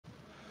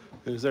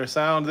Is there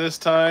sound this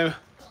time?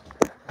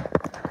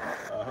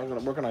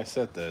 Where can I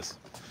set this?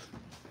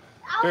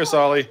 Here,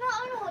 Solly.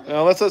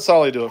 Now let's let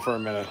Solly do it for a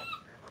minute.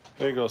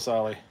 There you go,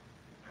 Solly.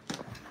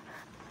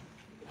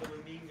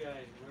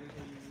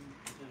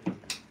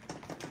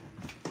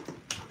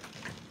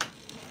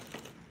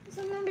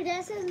 So remember,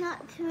 Dad says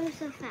not to move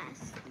so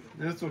fast.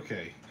 That's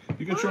okay.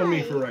 You can show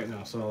me for right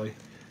now, Solly.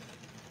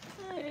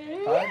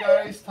 Hi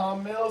guys,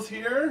 Tom Mills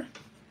here.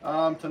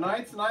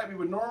 Tonight's the night we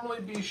would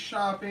normally be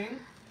shopping,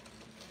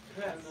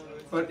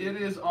 but it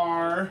is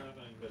our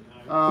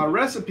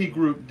recipe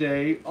group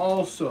day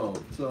also.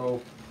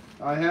 So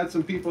I had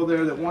some people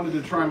there that wanted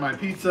to try my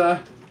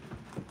pizza,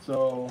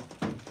 so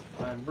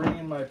I'm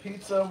bringing my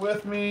pizza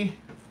with me.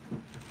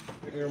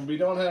 And we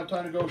don't have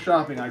time to go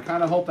shopping. I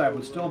kind of hoped I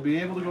would still be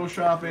able to go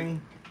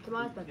shopping.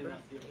 Tomorrow's my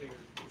birthday.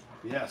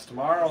 Yes,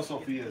 tomorrow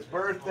Sophia's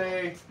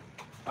birthday.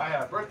 I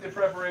have birthday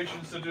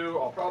preparations to do.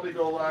 I'll probably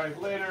go live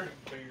later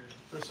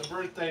for some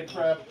birthday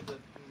prep.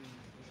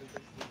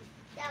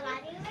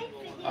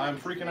 I'm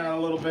freaking out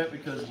a little bit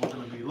because we're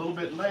going to be a little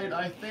bit late,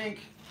 I think.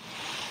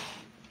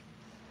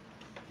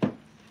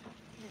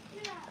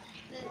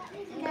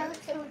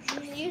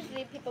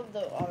 Usually people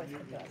don't always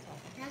put that on.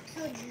 That's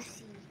so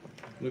juicy.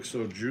 Looks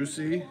so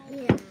juicy.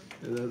 Yeah.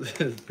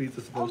 Is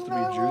pizza supposed to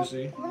be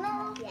juicy?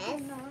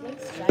 Yes.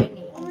 It's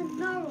shiny.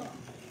 No.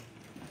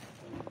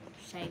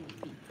 Shiny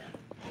pizza.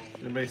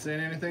 Anybody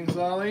saying anything,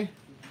 Solly?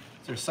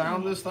 Is there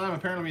sound this time?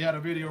 Apparently we had a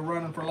video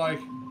running for like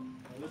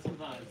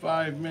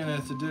 5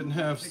 minutes. It didn't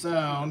have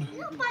sound.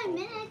 Not 5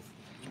 minutes.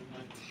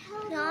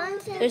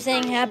 They're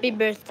saying happy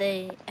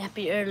birthday,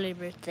 happy early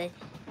birthday,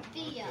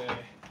 Sophia.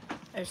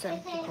 or They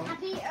say something.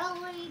 happy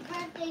early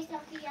birthday,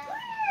 Sophia.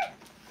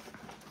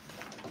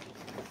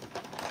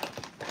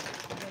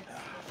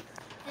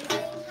 They're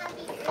saying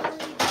happy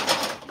early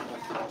birthday.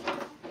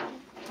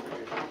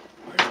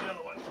 Where's the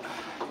other one?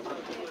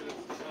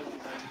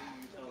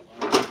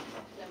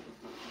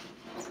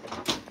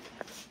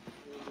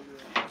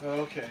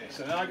 Okay,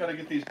 so now I got to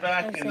get these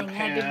back They're in the saying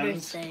happy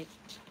pans birthday.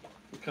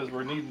 because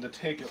we're needing to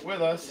take it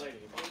with us.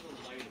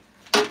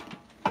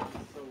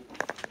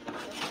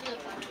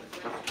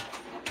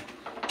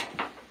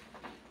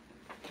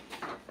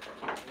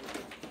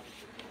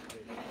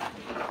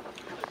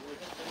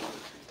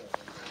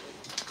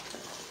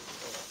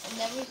 I've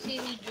never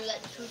seen you do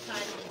that 2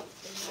 times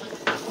in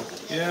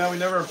one. Yeah, we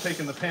never have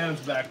taken the pans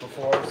back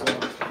before, so.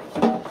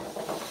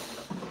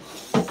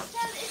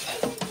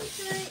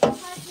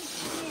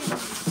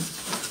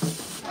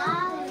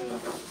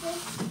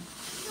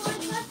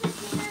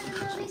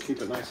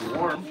 Keep it nice and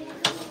warm.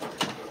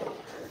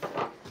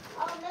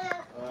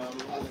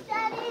 If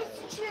that is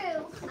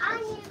true, I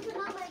need to put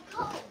on my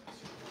coat.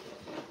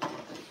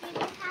 You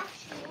can have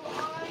shoe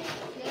on.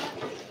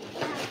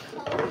 Have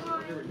coat on.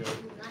 Here we go.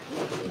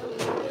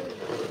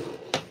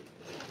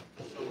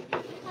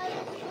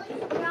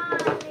 Dry.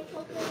 My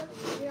coat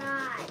looks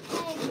dry.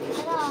 Hey,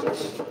 hello.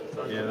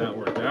 Yeah, that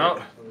worked out.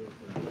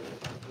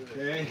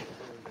 Okay.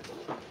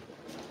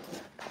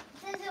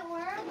 Does it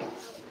work?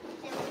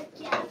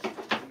 Yes.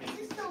 Is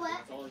this still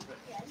wet?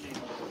 Yes.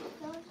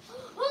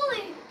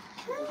 Holy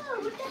cow,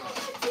 what the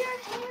heck is your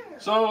hair?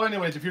 So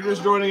anyways, if you're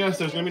just joining us,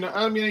 there's going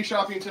to be any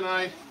shopping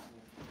tonight.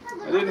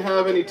 I didn't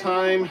have any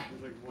time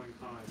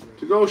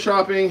to go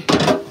shopping.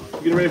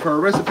 Getting ready for our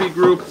recipe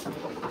group.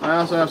 I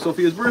also have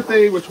Sophia's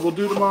birthday, which we'll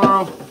do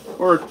tomorrow.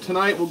 Or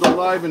tonight we'll go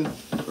live and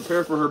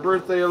prepare for her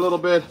birthday a little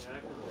bit.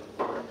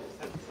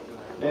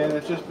 And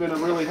it's just been a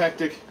really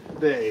hectic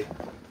day.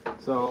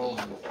 So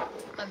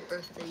My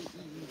birthday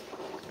eve.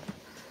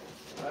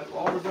 that's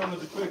all we're doing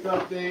is a quick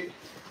update.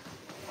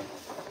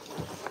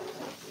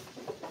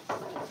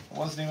 I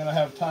wasn't even going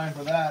to have time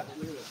for that.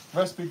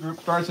 Recipe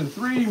group starts in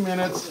 3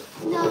 minutes.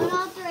 No,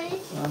 not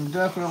 3. I'm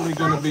definitely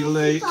going to be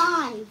late.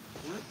 5.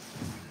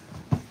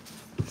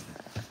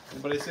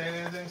 Anybody saying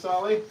anything,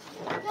 Solly?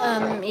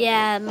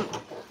 Yeah,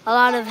 a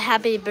lot of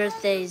happy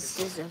birthdays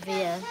to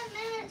Sophia. 10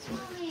 minutes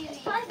for me. It's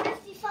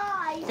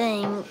 5:55.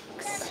 Thanks.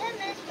 10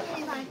 minutes for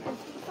me.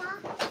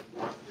 5:55.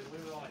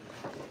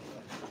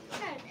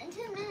 In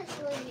 10 minutes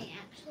for me,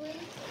 actually.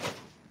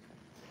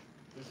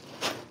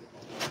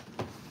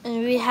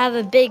 And we have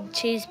a big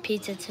cheese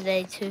pizza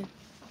today too.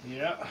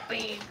 Yeah.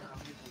 Big.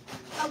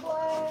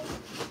 Double.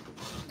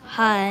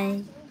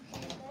 Hi.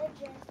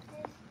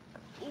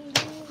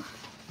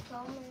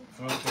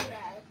 Okay.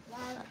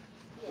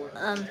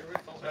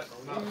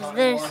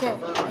 They're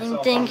saying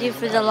thank you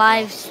for the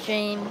live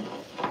stream.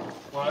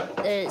 What?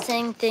 They're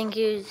saying thank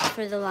you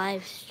for the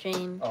live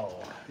stream.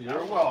 Oh,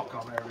 you're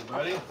welcome,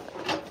 everybody.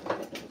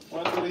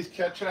 Why don't we at least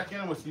check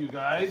in with you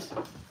guys?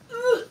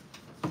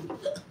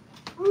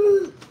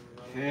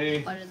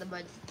 Okay. Under the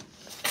mud.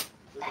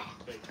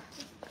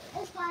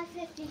 It's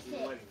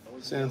 5:56.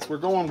 Since we're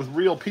going with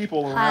real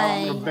people around,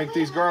 I'm going to make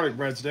these garlic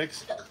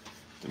breadsticks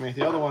to make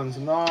the other ones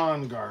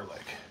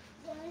non-garlic.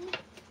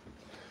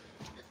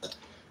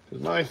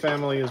 Because my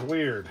family is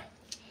weird.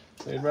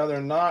 They'd rather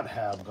not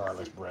have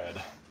garlic bread.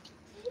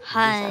 Just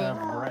Hi. have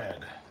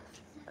bread.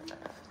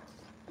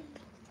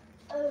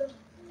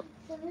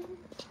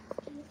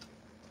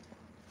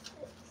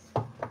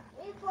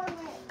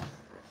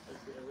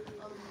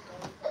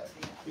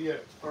 Sophia,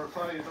 or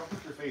Claudia, don't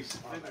put your face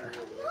on there.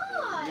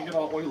 Why? You get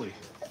all oily.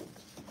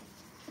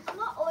 I'm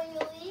not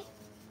oily.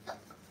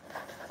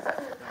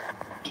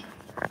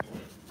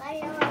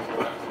 You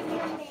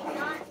may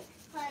not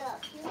put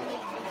up. You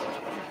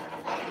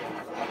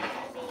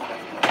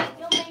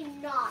may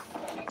not.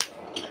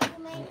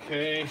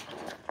 Okay.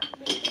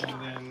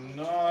 And then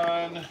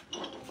non-garlic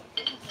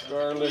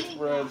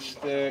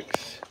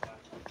breadsticks.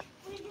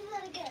 We do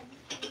that again.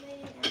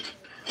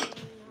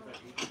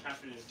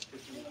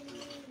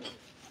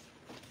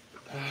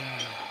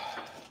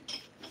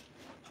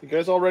 You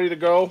guys all ready to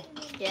go?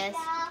 Yes.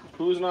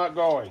 Who's not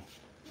going?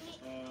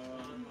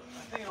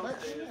 What?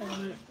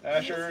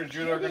 Asher and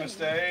Judah are going to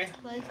stay.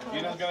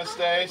 Gina's going to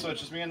stay, so it's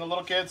just me and the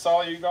little kids.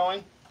 Saul, are you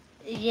going?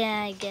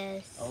 Yeah, I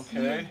guess.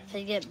 Okay.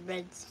 I get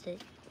breadstick.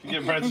 You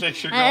get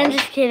breadsticks, you're going? I'm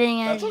just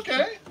kidding. That's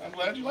okay. I'm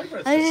glad you like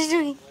breadsticks. I'm just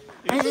doing.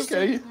 It's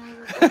okay.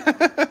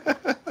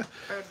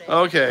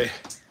 Okay.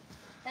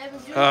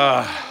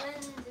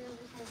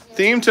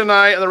 Theme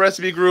tonight and the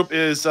recipe group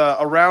is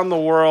around the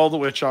world,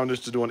 which I'm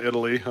just doing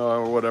Italy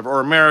or whatever,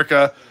 or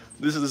America.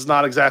 This is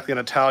not exactly an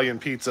Italian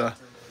pizza,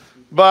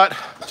 but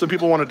some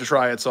people wanted to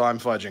try it, so I'm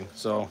fudging.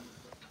 So,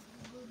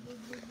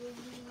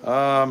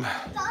 Thumbs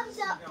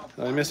up.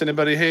 did I miss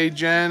anybody? Hey,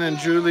 Jen and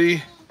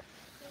Julie,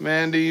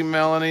 Mandy,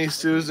 Melanie,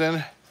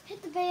 Susan.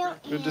 Hit the bell.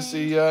 Good to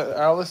see you,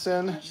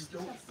 Allison.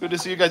 Good to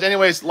see you guys.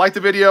 Anyways, like the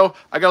video.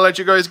 I gotta let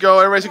you guys go.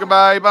 Everybody say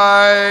goodbye.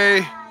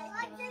 Bye.